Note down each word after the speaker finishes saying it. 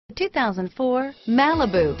2004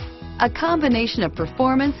 Malibu. A combination of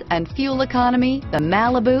performance and fuel economy, the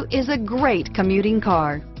Malibu is a great commuting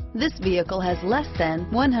car. This vehicle has less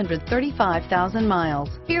than 135,000 miles.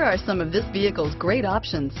 Here are some of this vehicle's great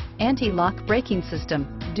options: anti-lock braking system,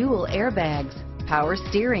 dual airbags, power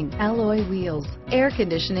steering, alloy wheels, air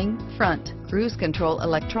conditioning, front, cruise control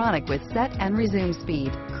electronic with set and resume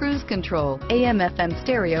speed, cruise control, AM/FM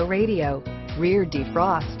stereo radio, rear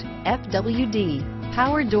defrost, FWD,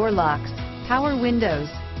 power door locks, power windows,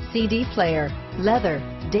 CD player, leather,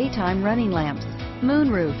 daytime running lamps,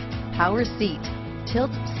 moonroof, power seat,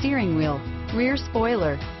 tilt steering wheel, rear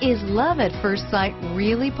spoiler. Is love at first sight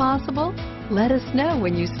really possible? Let us know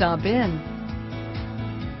when you stop in.